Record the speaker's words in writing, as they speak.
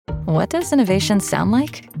What does innovation sound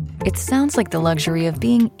like? It sounds like the luxury of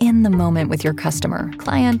being in the moment with your customer,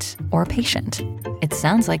 client, or patient. It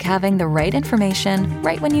sounds like having the right information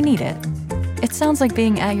right when you need it. It sounds like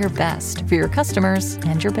being at your best for your customers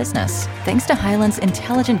and your business. Thanks to Hyland's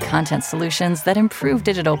intelligent content solutions that improve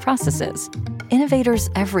digital processes, innovators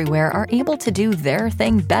everywhere are able to do their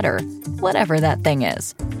thing better, whatever that thing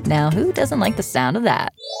is. Now, who doesn't like the sound of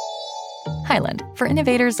that? Hyland, for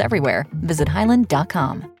innovators everywhere. Visit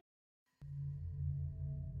hyland.com.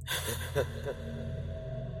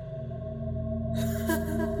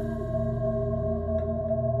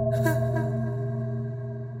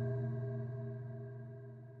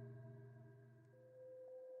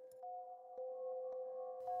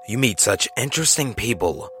 You meet such interesting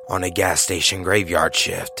people on a gas station graveyard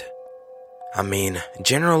shift. I mean,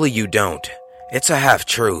 generally you don't. It's a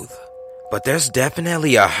half-truth. But there's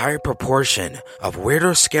definitely a higher proportion of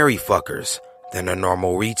weirder scary fuckers than a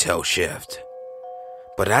normal retail shift.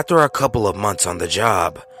 But after a couple of months on the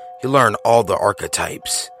job, you learn all the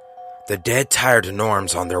archetypes. The dead tired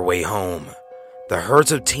norms on their way home. The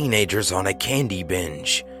herds of teenagers on a candy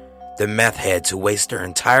binge. The meth heads who waste their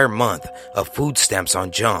entire month of food stamps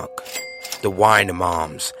on junk. The wine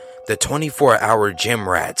moms. The 24-hour gym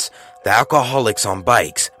rats. The alcoholics on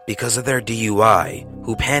bikes because of their DUI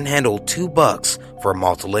who panhandle $2 for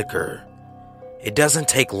malt liquor. It doesn't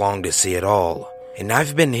take long to see it all. And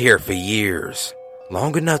I've been here for years.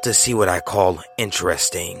 Long enough to see what I call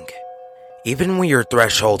interesting. Even when your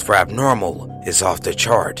threshold for abnormal is off the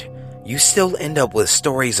chart, you still end up with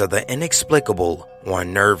stories of the inexplicable or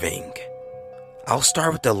unnerving. I'll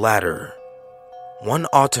start with the latter. One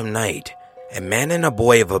autumn night, a man and a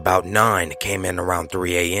boy of about 9 came in around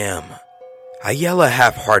 3 a.m. I yell a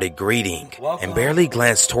half-hearted greeting and barely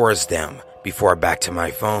glance towards them before back to my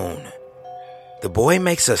phone. The boy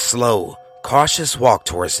makes a slow, cautious walk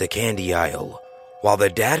towards the candy aisle, while the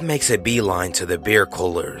dad makes a beeline to the beer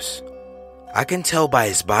coolers. I can tell by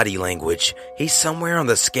his body language he's somewhere on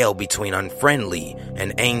the scale between unfriendly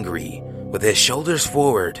and angry, with his shoulders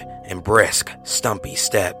forward and brisk, stumpy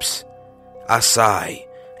steps. I sigh,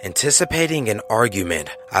 anticipating an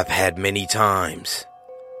argument I've had many times.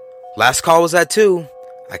 Last call was at 2.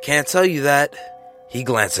 I can't tell you that. He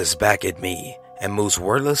glances back at me and moves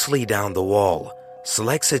wordlessly down the wall,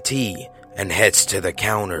 selects a tea, and heads to the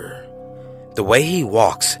counter. The way he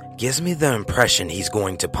walks gives me the impression he's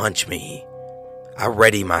going to punch me. I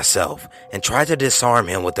ready myself and try to disarm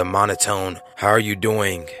him with a monotone, "How are you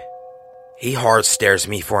doing?" He hard stares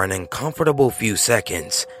me for an uncomfortable few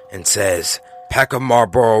seconds and says, "Pack of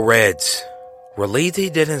Marlboro Reds." Relieved he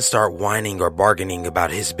didn't start whining or bargaining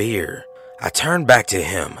about his beer, I turn back to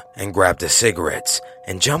him and grab the cigarettes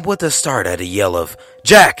and jump with a start at a yell of,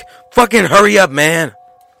 "Jack, fucking hurry up, man!"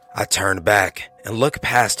 I turned back and looked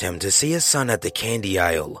past him to see his son at the candy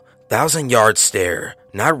aisle, 1,000-yard stare,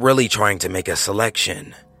 not really trying to make a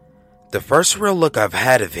selection. The first real look I've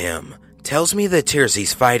had of him tells me the tears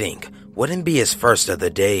he's fighting wouldn't be his first of the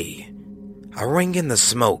day. I ring in the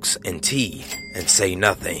smokes and tea and say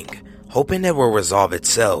nothing, hoping it will resolve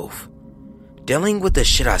itself. Dealing with the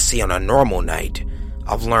shit I see on a normal night,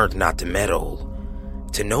 I've learned not to meddle.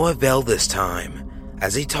 To no avail this time,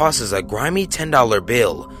 as he tosses a grimy $10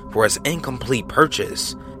 bill for his incomplete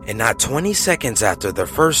purchase, and not 20 seconds after the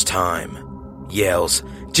first time, yells,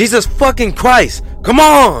 "Jesus fucking Christ, come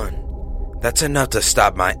on!" That's enough to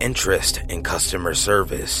stop my interest in customer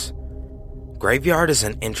service. Graveyard is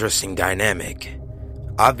an interesting dynamic.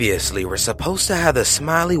 Obviously, we're supposed to have the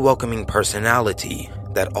smiley, welcoming personality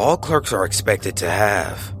that all clerks are expected to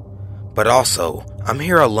have. But also, I'm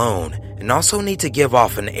here alone and also need to give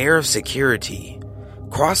off an air of security.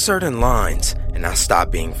 Cross certain lines and I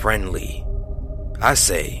stop being friendly. I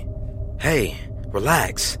say, "Hey,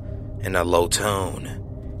 relax," in a low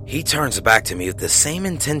tone. He turns back to me with the same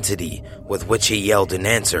intensity with which he yelled and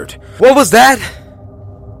answered, "What was that?"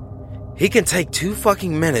 He can take 2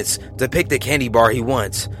 fucking minutes to pick the candy bar he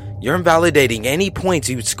wants. You're invalidating any points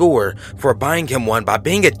you'd score for buying him one by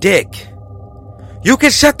being a dick. You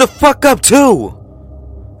can shut the fuck up too!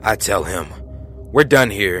 I tell him, "We're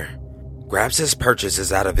done here," grabs his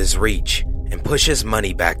purchases out of his reach and pushes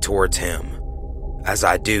money back towards him. As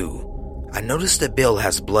I do, I notice the bill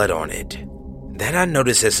has blood on it. Then I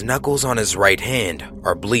notice his knuckles on his right hand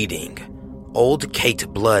are bleeding, old caked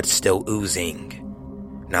blood still oozing.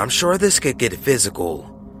 Now I'm sure this could get physical.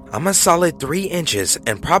 I'm a solid 3 inches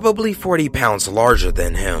and probably 40 pounds larger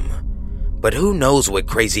than him. But who knows what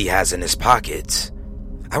crazy has in his pockets?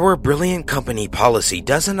 Our brilliant company policy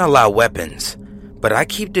doesn't allow weapons, but I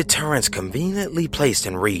keep deterrents conveniently placed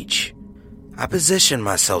in reach. I position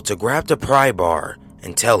myself to grab the pry bar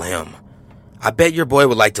and tell him, "I bet your boy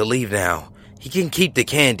would like to leave now. He can keep the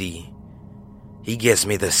candy." He gives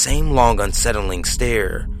me the same long, unsettling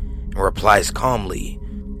stare and replies calmly,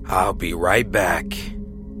 "I'll be right back."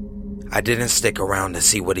 I didn't stick around to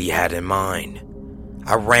see what he had in mind.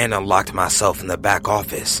 I ran and locked myself in the back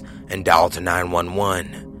office and dialed 911.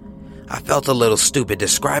 I felt a little stupid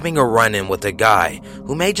describing a run-in with a guy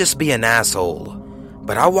who may just be an asshole,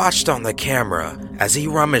 but I watched on the camera as he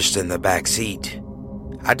rummaged in the back seat.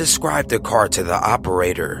 I described the car to the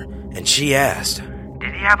operator, and she asked,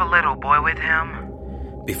 "Did he have a little boy with him?"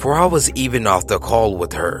 Before I was even off the call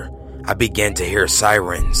with her, I began to hear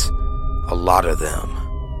sirens, a lot of them.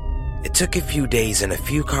 It took a few days and a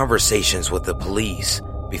few conversations with the police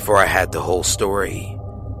before I had the whole story.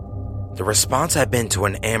 The response had been to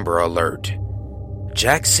an Amber Alert.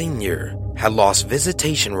 Jack Sr. had lost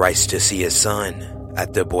visitation rights to see his son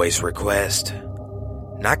at the boy's request.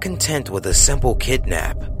 Not content with a simple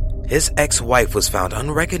kidnap, his ex-wife was found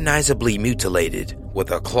unrecognizably mutilated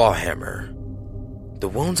with a claw hammer. The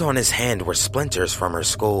wounds on his hand were splinters from her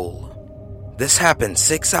skull. This happened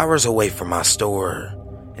 6 hours away from my store,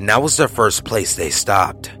 and that was the first place they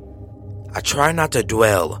stopped. I try not to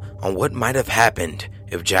dwell on what might have happened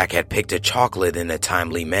if Jack had picked a chocolate in a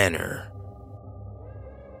timely manner.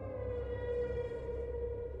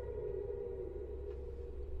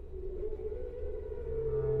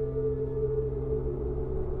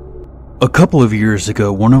 A couple of years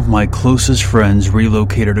ago, one of my closest friends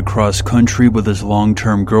relocated across country with his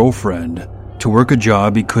long-term girlfriend to work a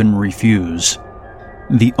job he couldn't refuse.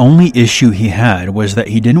 The only issue he had was that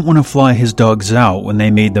he didn't want to fly his dogs out when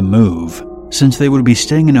they made the move, since they would be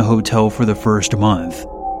staying in a hotel for the first month.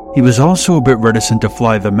 He was also a bit reticent to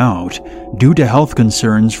fly them out due to health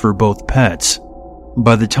concerns for both pets.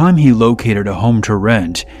 By the time he located a home to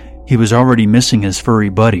rent, he was already missing his furry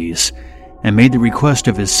buddies, and made the request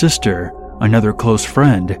of his sister, another close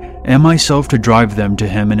friend, and myself to drive them to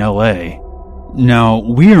him in LA. Now,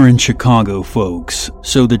 we are in Chicago, folks,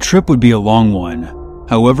 so the trip would be a long one.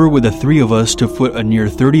 However, with the three of us to foot a near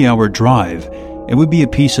 30-hour drive, it would be a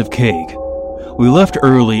piece of cake. We left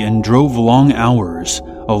early and drove long hours.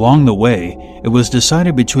 Along the way, it was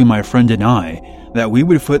decided between my friend and I that we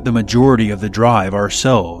would foot the majority of the drive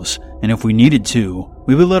ourselves, and if we needed to,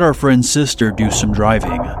 we would let our friend's sister do some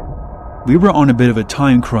driving. We were on a bit of a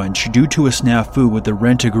time crunch due to a snafu with the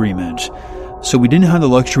rent agreement, so we didn't have the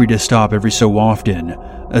luxury to stop every so often,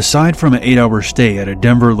 aside from an 8-hour stay at a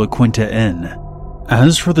Denver La Quinta Inn.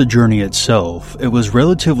 As for the journey itself, it was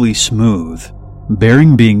relatively smooth,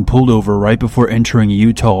 bearing being pulled over right before entering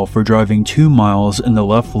Utah for driving 2 miles in the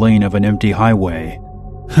left lane of an empty highway.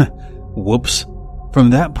 Whoops.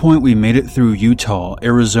 From that point we made it through Utah,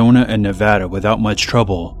 Arizona, and Nevada without much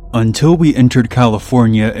trouble, until we entered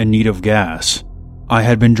California in need of gas. I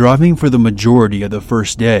had been driving for the majority of the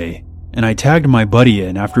first day, and I tagged my buddy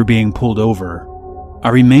in after being pulled over. I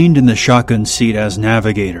remained in the shotgun seat as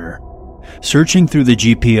navigator, searching through the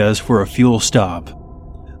GPS for a fuel stop.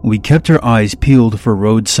 We kept our eyes peeled for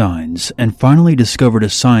road signs, and finally discovered a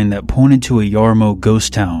sign that pointed to a Yarmo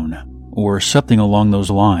ghost town, or something along those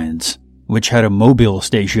lines, which had a mobile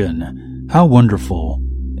station. How wonderful.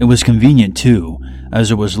 It was convenient too, as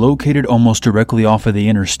it was located almost directly off of the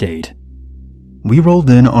interstate. We rolled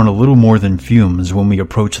in on a little more than fumes when we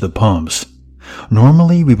approached the pumps.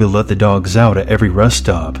 Normally we would let the dogs out at every rest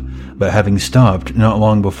stop, but having stopped not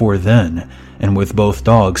long before then, and with both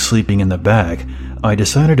dogs sleeping in the back, I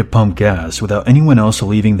decided to pump gas without anyone else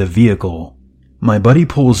leaving the vehicle. My buddy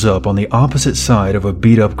pulls up on the opposite side of a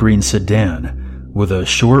beat-up green sedan, with a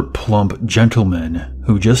short, plump gentleman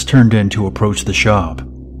who just turned in to approach the shop.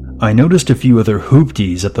 I noticed a few other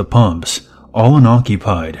hoopties at the pumps, all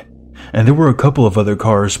unoccupied, and there were a couple of other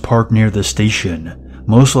cars parked near the station,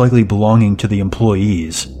 most likely belonging to the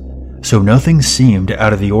employees, so nothing seemed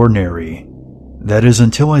out of the ordinary. That is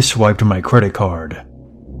until I swiped my credit card.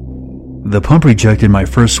 The pump rejected my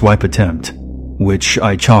first swipe attempt, which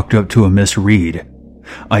I chalked up to a misread.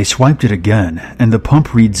 I swiped it again, and the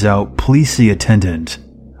pump reads out, "Please see attendant."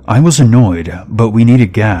 I was annoyed, but we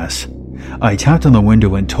needed gas. I tapped on the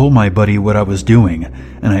window and told my buddy what I was doing,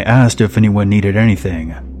 and I asked if anyone needed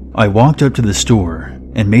anything. I walked up to the store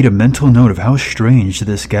and made a mental note of how strange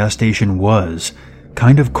this gas station was,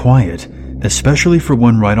 kind of quiet, especially for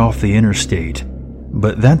one right off the interstate.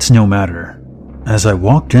 But that's no matter. As I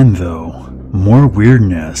walked in though, more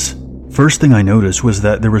weirdness. First thing I noticed was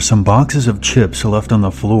that there were some boxes of chips left on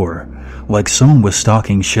the floor, like someone was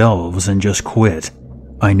stocking shelves and just quit.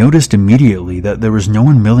 I noticed immediately that there was no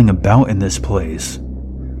one milling about in this place.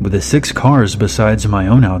 With the 6 cars besides my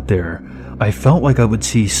own out there, I felt like I would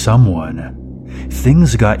see someone.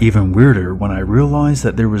 Things got even weirder when I realized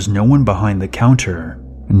that there was no one behind the counter,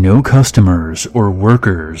 no customers or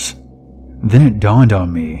workers. Then it dawned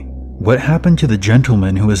on me, what happened to the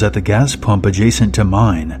gentleman who was at the gas pump adjacent to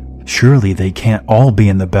mine? Surely they can't all be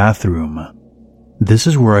in the bathroom. This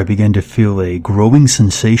is where I began to feel a growing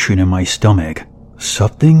sensation in my stomach.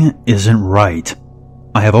 Something isn't right.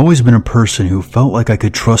 I have always been a person who felt like I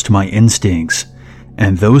could trust my instincts,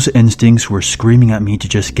 and those instincts were screaming at me to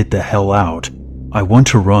just get the hell out. I want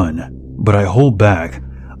to run, but I hold back.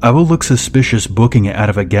 I will look suspicious booking it out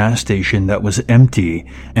of a gas station that was empty,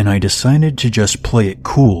 and I decided to just play it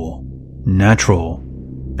cool, natural,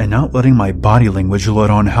 and not letting my body language let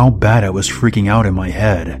on how bad I was freaking out in my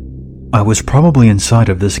head. I was probably inside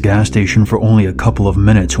of this gas station for only a couple of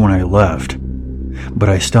minutes when I left, but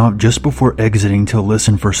I stopped just before exiting to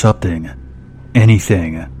listen for something.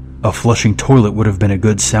 Anything. A flushing toilet would have been a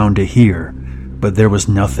good sound to hear, but there was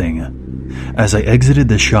nothing. As I exited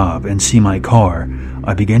the shop and see my car,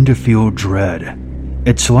 I began to feel dread.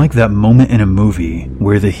 It's like that moment in a movie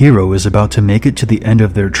where the hero is about to make it to the end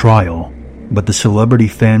of their trial, but the celebrity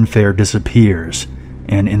fanfare disappears,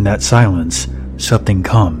 and in that silence, something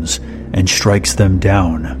comes and strikes them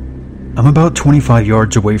down. I'm about 25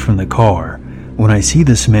 yards away from the car when I see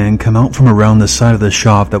this man come out from around the side of the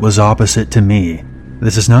shop that was opposite to me.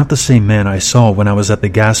 This is not the same man I saw when I was at the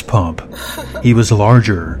gas pump. He was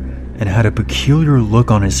larger and had a peculiar look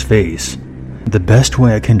on his face. The best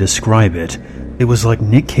way I can describe it, it was like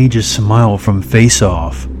Nick Cage's smile from Face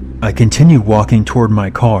Off. I continued walking toward my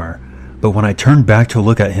car, but when I turned back to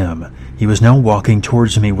look at him, he was now walking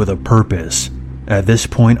towards me with a purpose. At this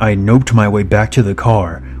point, I noped my way back to the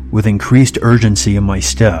car with increased urgency in my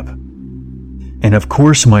step. And of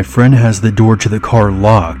course, my friend has the door to the car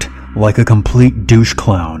locked, like a complete douche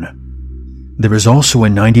clown. There is also a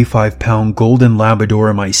 95-pound golden Labrador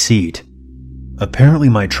in my seat. Apparently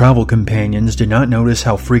my travel companions did not notice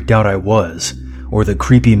how freaked out I was, or the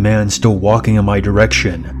creepy man still walking in my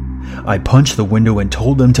direction. I punched the window and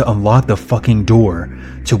told them to unlock the fucking door,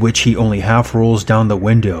 to which he only half rolls down the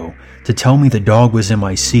window to tell me the dog was in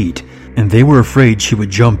my seat, and they were afraid she would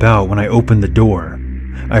jump out when I opened the door.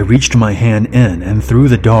 I reached my hand in and threw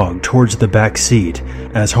the dog towards the back seat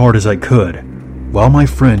as hard as I could, while my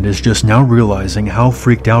friend is just now realizing how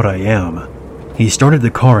freaked out I am. He started the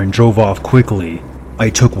car and drove off quickly. I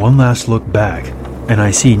took one last look back, and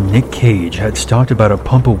I see Nick Cage had stopped about a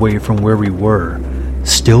pump away from where we were,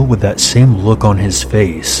 still with that same look on his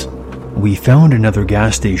face. We found another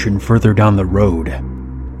gas station further down the road,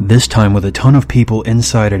 this time with a ton of people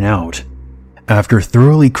inside and out. After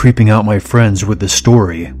thoroughly creeping out my friends with the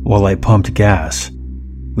story while I pumped gas,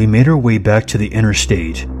 we made our way back to the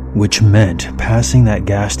interstate, which meant passing that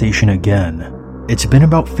gas station again. It's been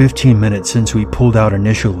about 15 minutes since we pulled out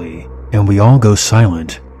initially, and we all go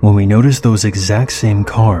silent when we notice those exact same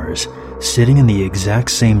cars sitting in the exact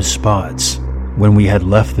same spots when we had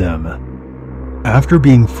left them. After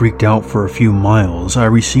being freaked out for a few miles, I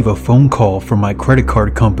receive a phone call from my credit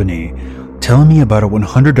card company telling me about a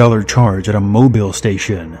 $100 charge at a Mobile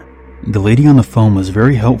station. The lady on the phone was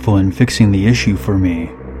very helpful in fixing the issue for me,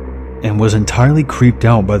 and was entirely creeped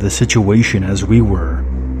out by the situation as we were.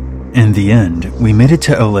 In the end, we made it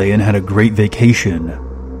to LA and had a great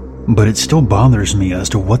vacation, but it still bothers me as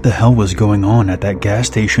to what the hell was going on at that gas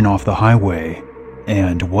station off the highway,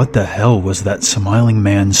 and what the hell was that smiling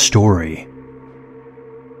man's story.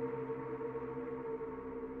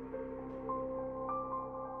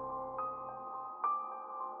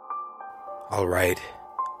 Alright,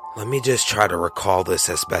 let me just try to recall this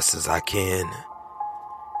as best as I can.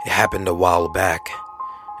 It happened a while back,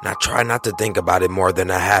 and I try not to think about it more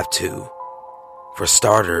than I have to. For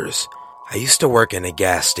starters, I used to work in a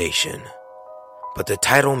gas station, but the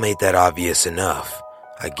title made that obvious enough,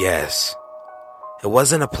 I guess. It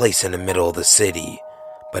wasn't a place in the middle of the city,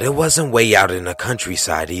 but it wasn't way out in the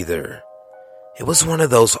countryside either. It was one of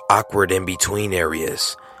those awkward in-between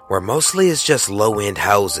areas, where mostly it's just low-end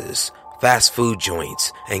houses, fast food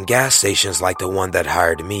joints, and gas stations like the one that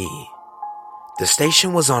hired me. The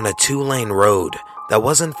station was on a 2-lane road that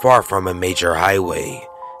wasn't far from a major highway,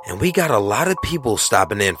 and we got a lot of people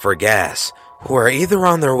stopping in for gas who are either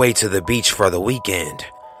on their way to the beach for the weekend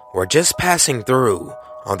or just passing through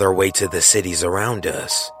on their way to the cities around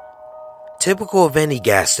us. Typical of any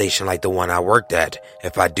gas station like the one I worked at,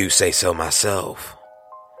 if I do say so myself.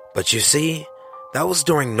 But you see, that was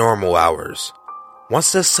during normal hours.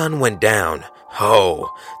 Once the sun went down,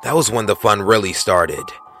 that was when the fun really started.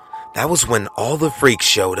 That was when all the freaks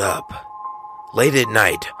showed up. Late at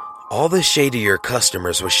night, all the shadier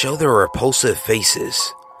customers would show their repulsive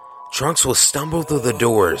faces. Trunks will stumble through the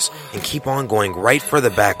doors and keep on going right for the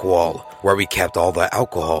back wall where we kept all the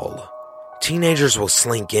alcohol. Teenagers will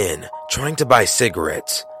slink in, trying to buy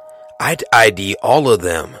cigarettes. I'd ID all of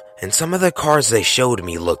them, and some of the cars they showed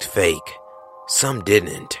me looked fake. Some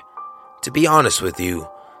didn't. To be honest with you,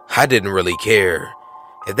 I didn't really care.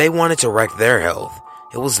 If they wanted to wreck their health,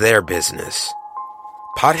 it was their business.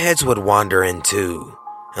 Potheads would wander in too,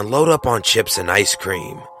 and load up on chips and ice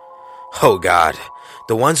cream. Oh God,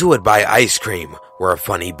 the ones who would buy ice cream were a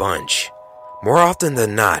funny bunch. More often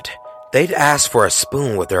than not, they'd ask for a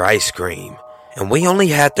spoon with their ice cream, and we only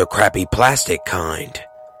had the crappy plastic kind.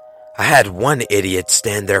 I had one idiot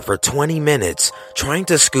stand there for 20 minutes trying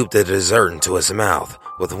to scoop the dessert into his mouth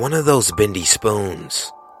with one of those bendy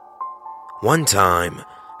spoons. One time,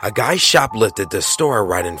 a guy shoplifted the store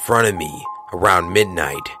right in front of me around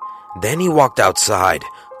midnight. Then he walked outside,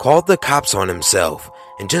 called the cops on himself,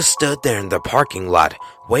 and just stood there in the parking lot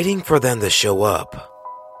waiting for them to show up.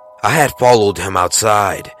 I had followed him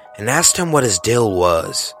outside and asked him what his deal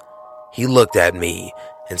was. He looked at me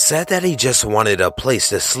and said that he just wanted a place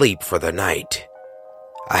to sleep for the night.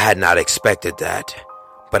 I had not expected that,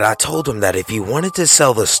 but I told him that if he wanted to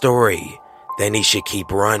sell the story, then he should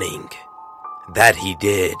keep running. That he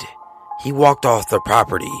did. He walked off the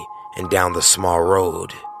property and down the small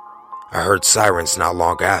road. I heard sirens not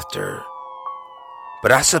long after.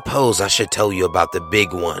 But I suppose I should tell you about the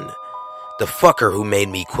big one, the fucker who made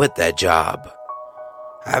me quit that job.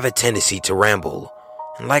 I have a tendency to ramble,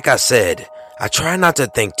 and like I said, I try not to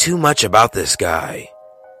think too much about this guy.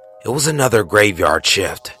 It was another graveyard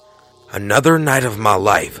shift. Another night of my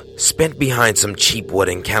life spent behind some cheap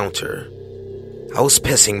wooden counter. I was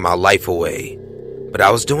pissing my life away, but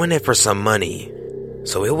I was doing it for some money,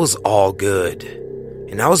 so it was all good.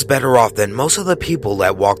 And I was better off than most of the people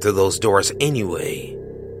that walked through those doors anyway.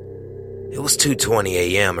 It was 2:20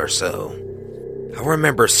 a.m. or so. I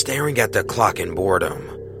remember staring at the clock in boredom,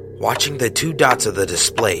 watching the 2 dots of the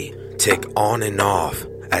display tick on and off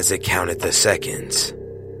as it counted the seconds.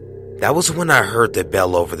 That was when I heard the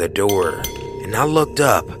bell over the door, and I looked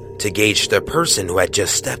up to gauge the person who had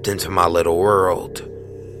just stepped into my little world.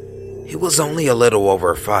 He was only a little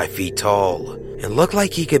over 5 feet tall and looked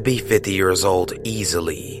like he could be 50 years old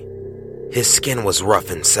easily. His skin was rough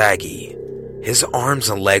and saggy. His arms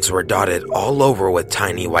and legs were dotted all over with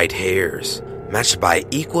tiny white hairs, matched by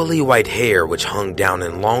equally white hair which hung down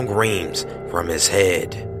in long reams from his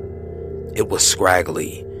head. It was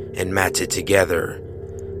scraggly and matted together.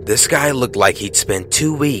 This guy looked like he'd spent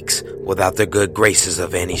 2 weeks without the good graces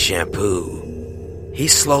of any shampoo. He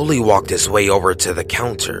slowly walked his way over to the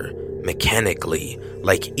counter, mechanically,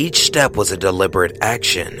 like each step was a deliberate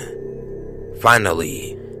action.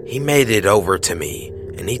 Finally, he made it over to me,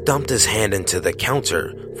 and he thumped his hand into the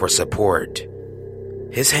counter for support.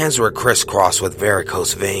 His hands were crisscrossed with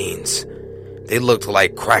varicose veins. They looked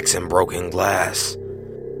like cracks in broken glass.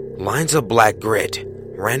 Lines of black grit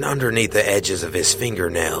ran underneath the edges of his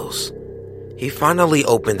fingernails. He finally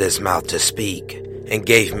opened his mouth to speak and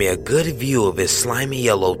gave me a good view of his slimy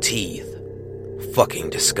yellow teeth. Fucking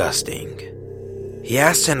disgusting. He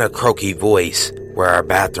asked in a croaky voice where our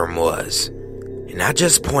bathroom was, and I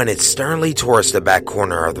just pointed sternly towards the back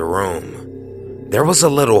corner of the room. There was a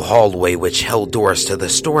little hallway which held doors to the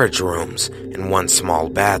storage rooms and one small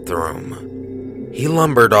bathroom. He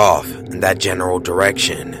lumbered off in that general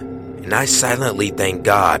direction, and I silently thanked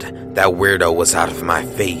God that weirdo was out of my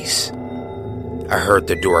face. I heard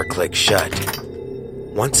the door click shut.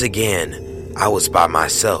 Once again, I was by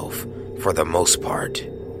myself, for the most part.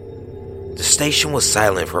 The station was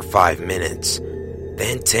silent for 5 minutes,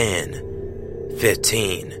 then 10,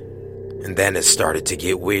 15, and then it started to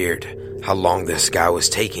get weird how long this guy was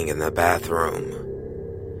taking in the bathroom.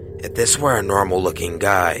 If this were a normal-looking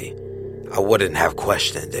guy, I wouldn't have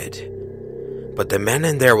questioned it. But the man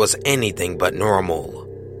in there was anything but normal.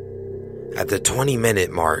 At the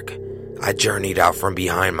 20-minute mark, I journeyed out from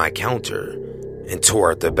behind my counter and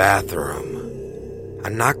toward the bathroom. I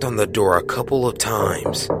knocked on the door a couple of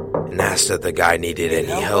times and asked if the guy needed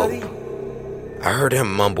any help. I heard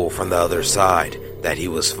him mumble from the other side that he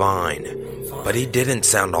was fine, but he didn't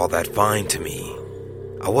sound all that fine to me.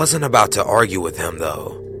 I wasn't about to argue with him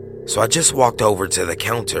though, so I just walked over to the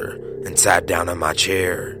counter and sat down in my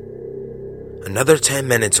chair. Another 10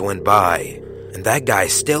 minutes went by, and that guy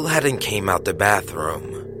still hadn't came out the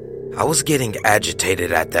bathroom. I was getting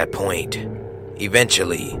agitated at that point.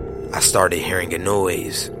 Eventually, I started hearing a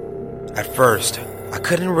noise. At first, I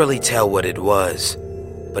couldn't really tell what it was,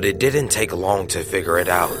 but it didn't take long to figure it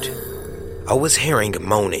out. I was hearing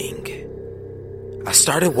moaning. I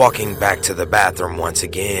started walking back to the bathroom once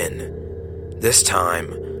again. This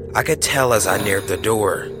time, I could tell as I neared the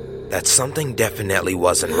door that something definitely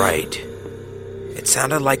wasn't right. It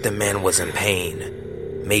sounded like the man was in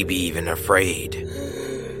pain, maybe even afraid.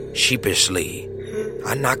 Sheepishly,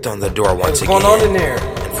 I knocked on the door once again,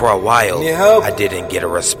 and for a while, I didn't get a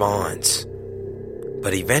response.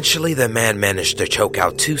 But eventually the man managed to choke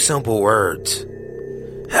out 2 simple words.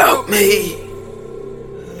 "Help me!"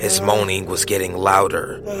 His moaning was getting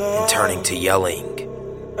louder and turning to yelling.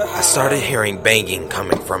 I started hearing banging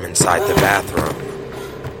coming from inside the bathroom.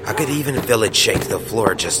 I could even feel it shake the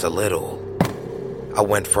floor just a little. I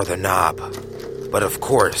went for the knob, but of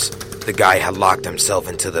course, the guy had locked himself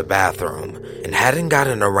into the bathroom and hadn't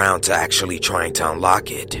gotten around to actually trying to unlock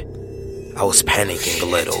it. I was panicking a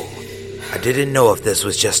little. I didn't know if this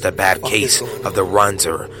was just a bad case of the runs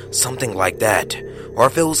or something like that, or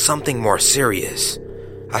if it was something more serious.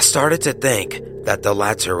 I started to think that the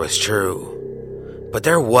latter was true. But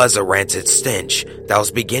there was a rancid stench that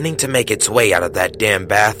was beginning to make its way out of that damn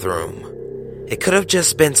bathroom. It could have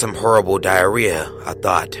just been some horrible diarrhea, I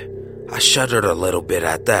thought. I shuddered a little bit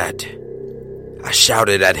at that. I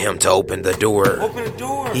shouted at him to open the door. Open the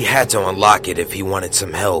door. He had to unlock it if he wanted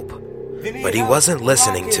some help. But he wasn't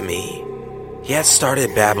listening to me. He had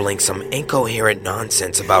started babbling some incoherent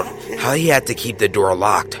nonsense about how he had to keep the door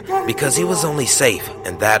locked because he was only safe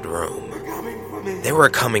in that room. They were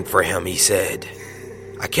coming for him, he said.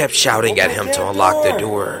 I kept shouting at him to unlock the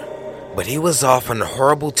door, but he was off on a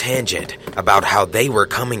horrible tangent about how they were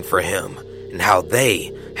coming for him and how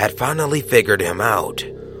they had finally figured him out.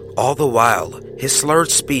 All the while, his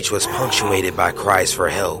slurred speech was punctuated by cries for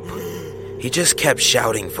help. He just kept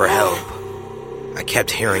shouting for help. I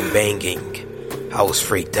kept hearing banging. I was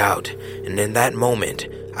freaked out, and in that moment,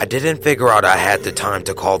 I didn't figure out I had the time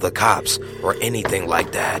to call the cops or anything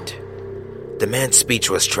like that. The man's speech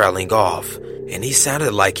was trailing off, and he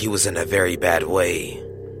sounded like he was in a very bad way.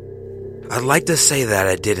 I'd like to say that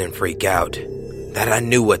I didn't freak out, that I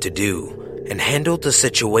knew what to do, and handled the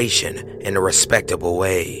situation in a respectable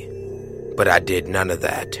way. But I did none of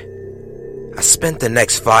that. I spent the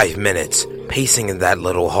next 5 minutes pacing in that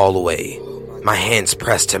little hallway, my hands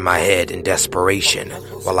pressed to my head in desperation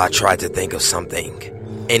while I tried to think of something,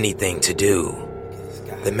 anything to do.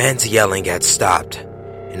 The man's yelling had stopped,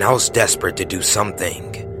 and I was desperate to do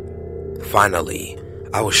something. Finally,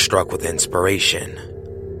 I was struck with inspiration.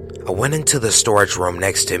 I went into the storage room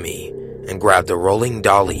next to me and grabbed a rolling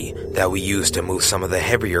dolly that we used to move some of the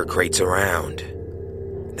heavier crates around.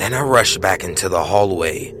 Then I rushed back into the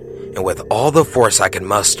hallway, and with all the force I could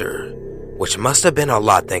muster, which must have been a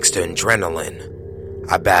lot thanks to adrenaline,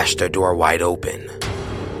 I bashed the door wide open.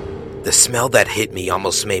 The smell that hit me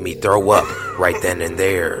almost made me throw up right then and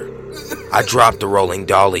there. I dropped the rolling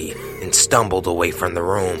dolly and stumbled away from the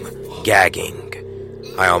room, gagging.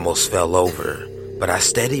 I almost fell over, but I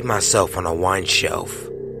steadied myself on a wine shelf.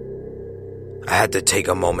 I had to take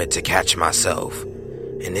a moment to catch myself,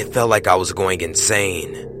 and it felt like I was going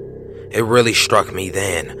insane. It really struck me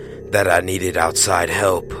then that I needed outside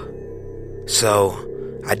help. So,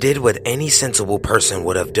 I did what any sensible person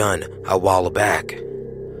would have done a while back.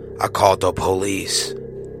 I called the police.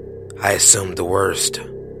 I assumed the worst,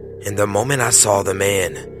 and the moment I saw the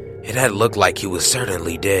man, it had looked like he was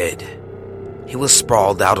certainly dead. He was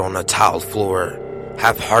sprawled out on a tiled floor,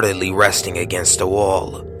 half-heartedly resting against a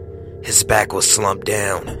wall. His back was slumped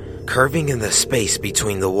down, curving in the space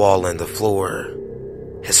between the wall and the floor.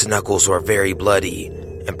 His knuckles were very bloody,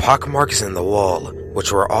 and pockmarks in the wall,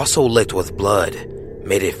 which were also licked with blood,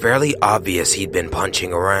 made it fairly obvious he'd been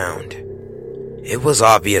punching around. It was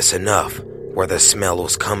obvious enough where the smell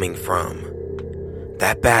was coming from.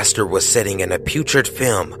 That bastard was sitting in a putrid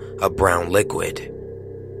film of brown liquid.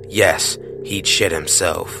 Yes, he'd shit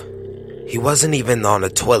himself. He wasn't even on a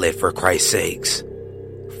toilet, for Christ's sakes.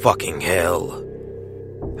 Fucking hell.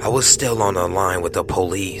 I was still on the line with the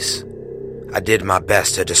police. I did my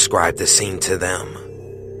best to describe the scene to them.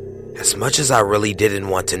 As much as I really didn't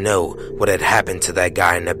want to know what had happened to that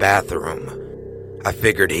guy in the bathroom, I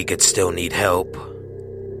figured he could still need help.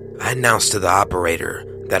 I announced to the operator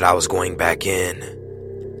that I was going back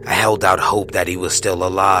in. I held out hope that he was still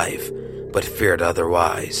alive, but feared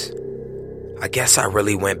otherwise. I guess I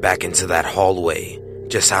really went back into that hallway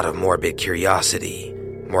just out of morbid curiosity,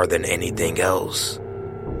 more than anything else.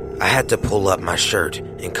 I had to pull up my shirt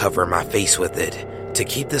and cover my face with it to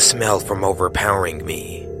keep the smell from overpowering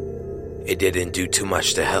me. It didn't do too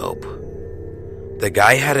much to help. The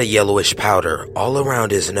guy had a yellowish powder all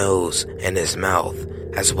around his nose and his mouth,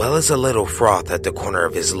 as well as a little froth at the corner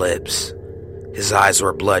of his lips. His eyes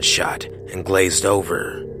were bloodshot and glazed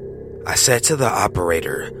over. I said to the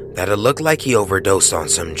operator that it looked like he overdosed on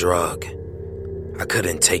some drug. I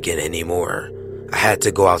couldn't take it anymore. I had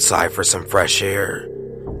to go outside for some fresh air.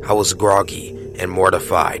 I was groggy and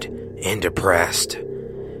mortified and depressed.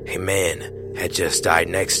 A man had just died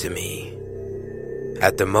next to me.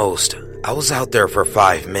 At the most, I was out there for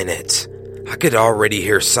 5 minutes. I could already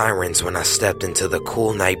hear sirens when I stepped into the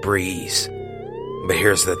cool night breeze. But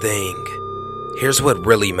here's the thing. Here's what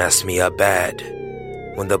really messed me up bad.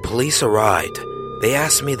 When the police arrived, they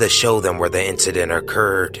asked me to show them where the incident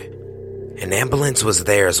occurred. An ambulance was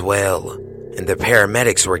there as well, and the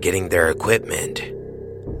paramedics were getting their equipment.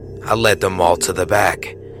 I led them all to the back,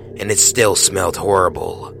 and it still smelled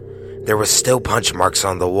horrible. There were still punch marks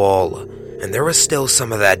on the wall, and there was still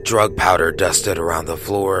some of that drug powder dusted around the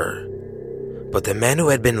floor. But the man who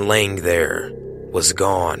had been laying there was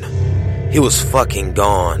gone. He was fucking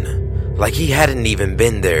gone, like he hadn't even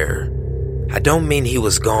been there. I don't mean he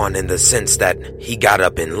was gone in the sense that he got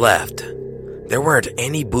up and left. There weren't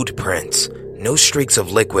any boot prints, no streaks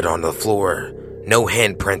of liquid on the floor, no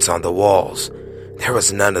handprints on the walls. There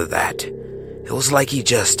was none of that. It was like he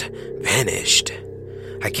just vanished.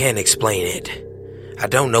 I can't explain it. I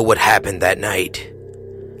don't know what happened that night.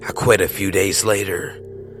 I quit a few days later.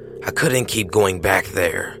 I couldn't keep going back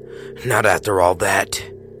there, not after all that.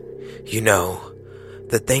 You know,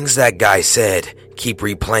 the things that guy said keep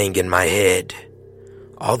replaying in my head.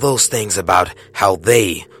 All those things about how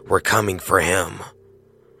they were coming for him.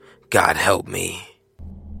 God help me.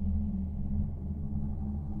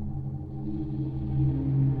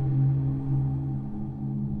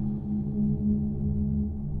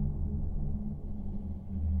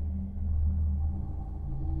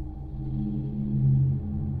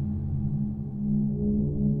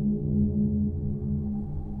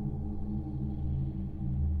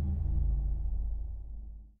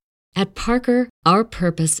 At Parker, our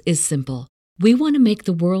purpose is simple. We want to make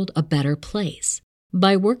the world a better place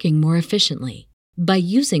by working more efficiently, by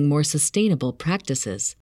using more sustainable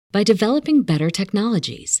practices, by developing better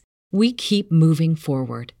technologies. We keep moving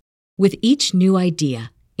forward. With each new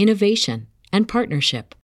idea, innovation, and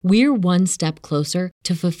partnership, we're one step closer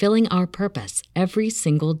to fulfilling our purpose every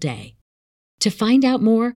single day. To find out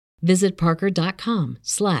more, visit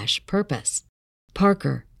parker.com/purpose.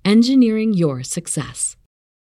 Parker, engineering your success.